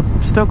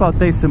 Still got a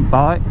decent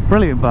bike,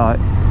 brilliant bike.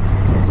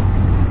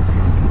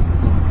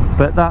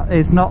 But that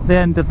is not the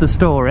end of the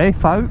story,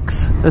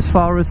 folks, as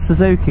far as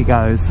Suzuki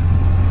goes.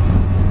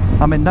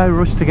 I'm in no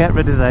rush to get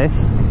rid of this,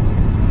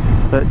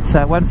 but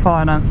when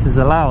finances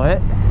allow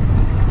it,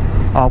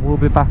 I will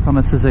be back on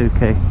a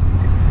Suzuki.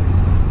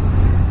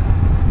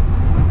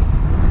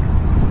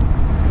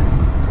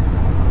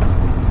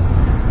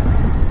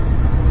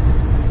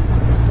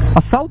 I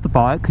sold the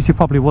bike, because you're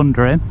probably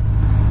wondering.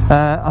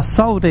 I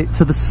sold it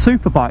to the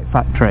Super Bike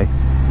factory.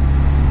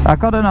 I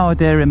got an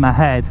idea in my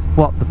head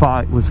what the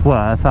bike was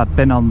worth. I'd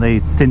been on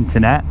the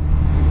internet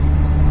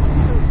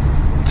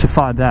to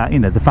find out, you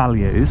know, the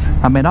values.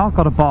 I mean, I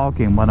got a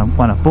bargain when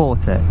I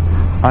bought it.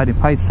 I only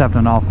paid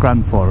 $7.5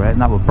 grand for it,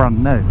 and that was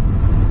brand new.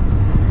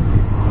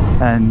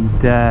 And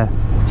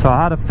so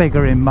I had a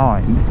figure in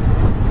mind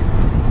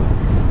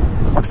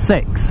of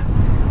 6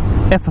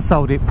 if I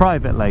sold it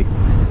privately.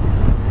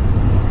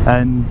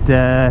 And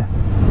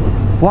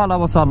while I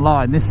was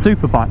online, this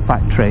Superbike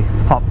factory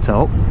popped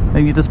up,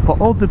 and you just put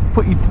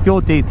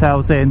your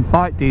details in,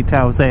 bike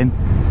details in,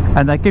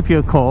 and they give you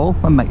a call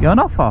and make you an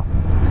offer.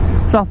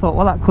 So I thought,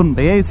 well, that couldn't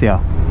be easier.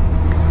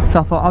 So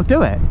I thought, I'll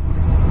do it.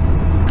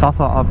 So I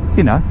thought,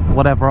 you know,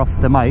 whatever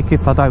offer they make,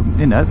 if I don't,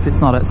 you know, if it's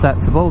not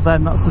acceptable,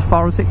 then that's as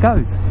far as it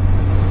goes.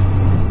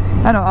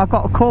 Anyway, I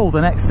got a call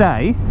the next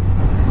day,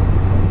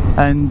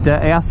 and he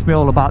asked me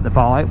all about the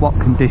bike, what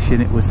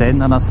condition it was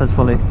in, and I says,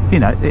 well, you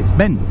know, it's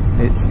mint.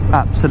 It's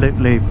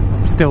absolutely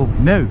still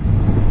new,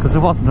 because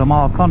there wasn't a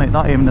mark on it,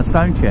 not even a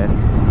stone chip.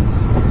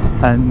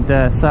 And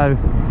so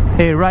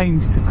he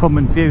arranged to come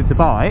and view the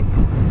bike,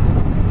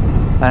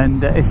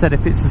 and he said,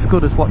 if it's as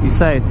good as what you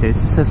say it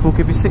is, he says, we'll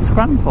give you $6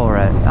 grand for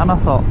it. And I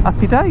thought,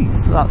 happy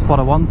days, that's what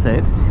I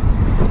wanted.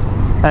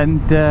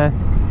 And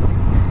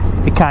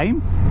he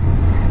came.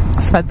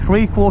 I spent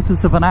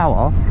 3/4 of an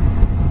hour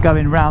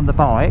going round the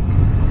bike,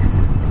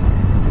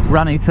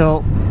 ran it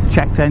up,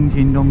 checked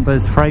engine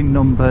numbers, frame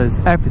numbers,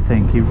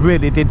 everything. He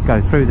really did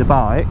go through the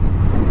bike,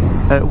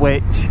 at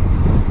which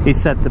he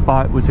said the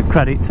bike was a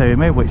credit to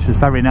me, which was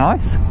very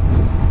nice.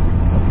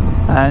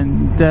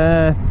 And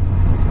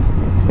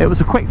it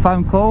was a quick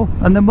phone call,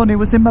 and the money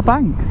was in my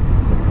bank.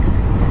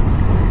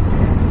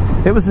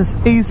 It was as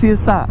easy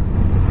as that.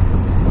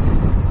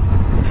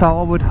 So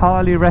I would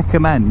highly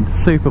recommend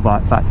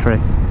Superbike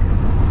Factory.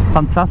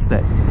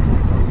 Fantastic.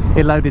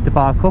 He loaded the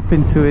bike up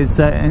into his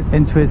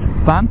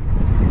van,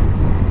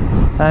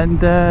 and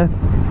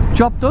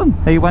job done.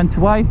 He went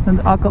away,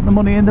 and I got the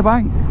money in the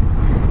bank.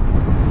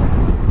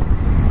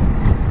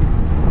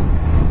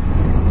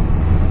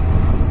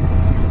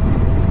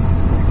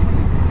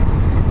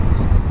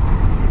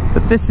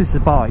 But this is the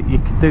bike you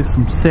can do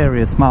some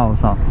serious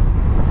miles on.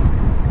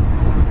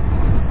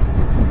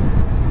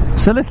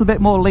 It's a little bit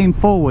more lean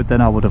forward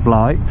than I would have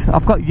liked.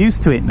 I've got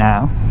used to it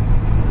now.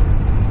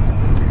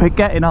 But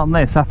getting on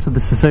this after the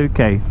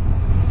Suzuki,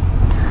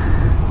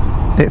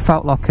 it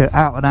felt like an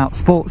out and out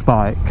sports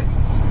bike.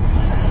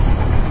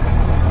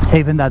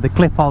 Even though the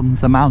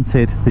clip-ons are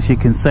mounted, as you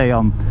can see,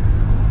 on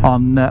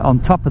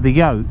top of the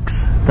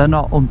yokes, they're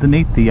not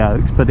underneath the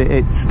yokes, but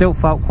it still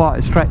felt quite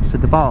a stretch to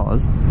the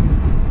bars.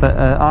 But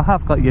I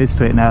have got used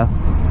to it now,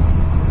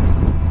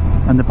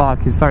 and the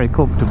bike is very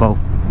comfortable.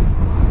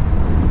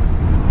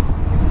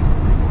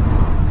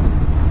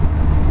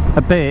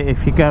 A bit,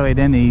 if you're going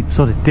any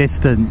sort of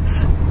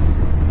distance,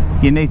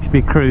 you need to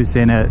be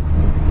cruising at,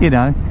 you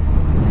know,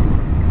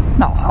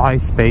 not high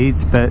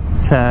speeds, but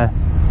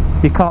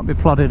you can't be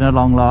plodding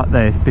along like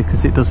this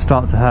because it does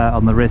start to hurt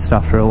on the wrist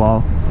after a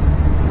while.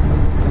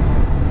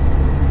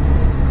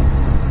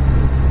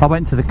 I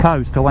went to the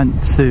coast, I went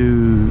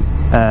to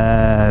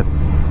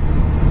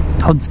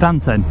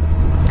Hunstanton,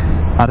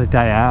 had a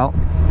day out,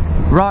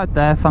 ride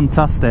there,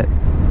 fantastic,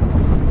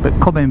 but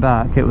coming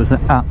back it was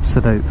an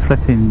absolute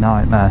flipping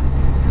nightmare.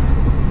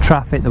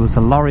 Traffic, there was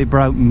a lorry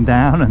broken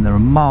down and there were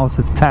miles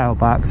of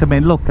tailbacks. I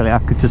mean, luckily I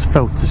could just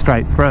filter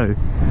straight through,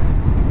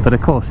 but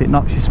of course it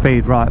knocks your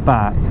speed right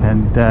back,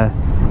 and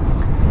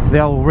the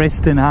old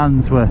wrist and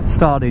hands were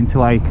starting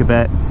to ache a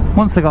bit.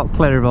 Once I got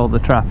clear of all the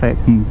traffic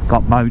and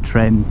got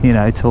motoring, you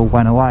know, it all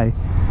went away.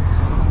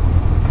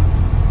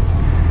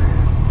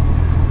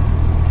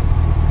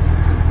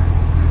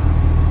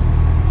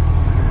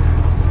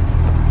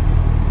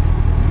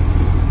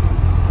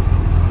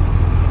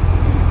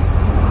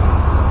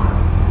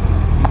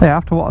 Yeah,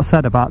 after what I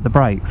said about the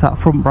brakes, that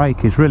front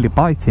brake is really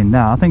biting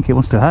now. I think it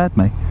must have hurt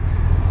me,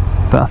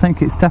 but I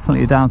think it's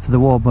definitely down to the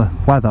warmer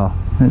weather.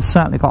 It's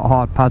certainly got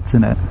hard pads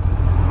in it.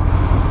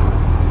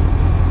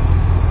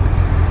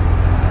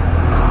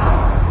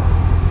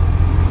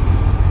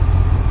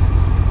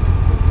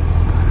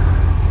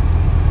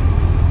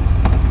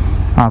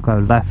 I'll go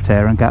left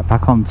here and get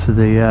back onto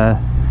the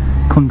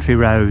country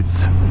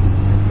roads.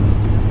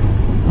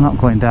 I'm not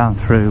going down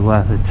through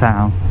the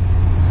town.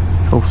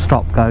 It's all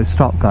stop go,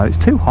 stop go. It's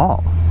too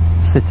hot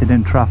sitting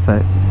in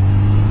traffic.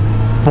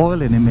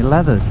 Boiling in my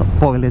leathers, like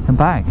boiling the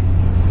bag.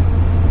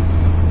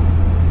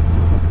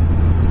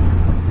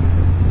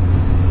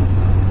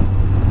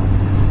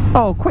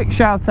 Oh, quick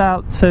shout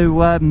out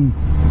to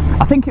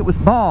I think it was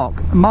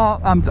Mark.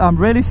 Mark, I'm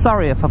really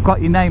sorry if I've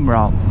got your name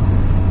wrong,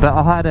 but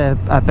I had a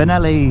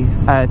Benelli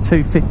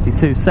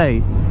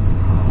 252C,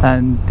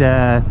 and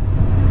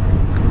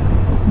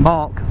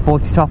Mark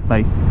bought it off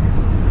me,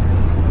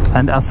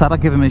 and I said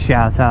I'd give him a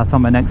shout out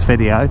on my next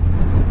video,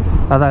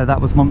 although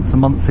that was months and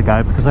months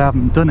ago because I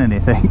haven't done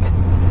anything.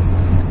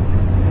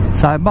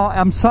 So Mark,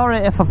 I'm sorry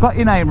if I've got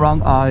your name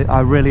wrong. I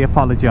really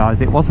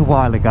apologise, it was a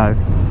while ago,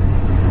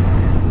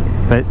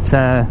 but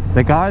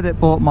the guy that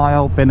bought my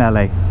old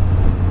Benelli,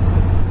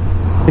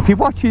 if you're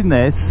watching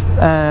this,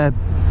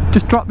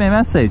 just drop me a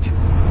message,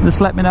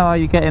 just let me know how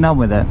you're getting on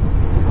with it.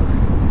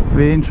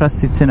 Be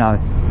interested to know.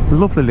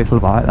 Lovely little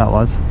bike that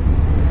was.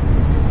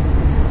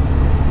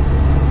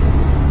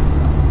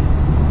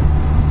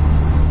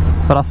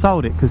 But I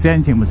sold it because the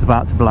engine was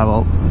about to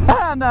blow up.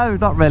 Ah no,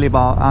 not really,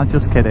 Mark, I'm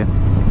just kidding,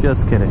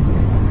 just kidding.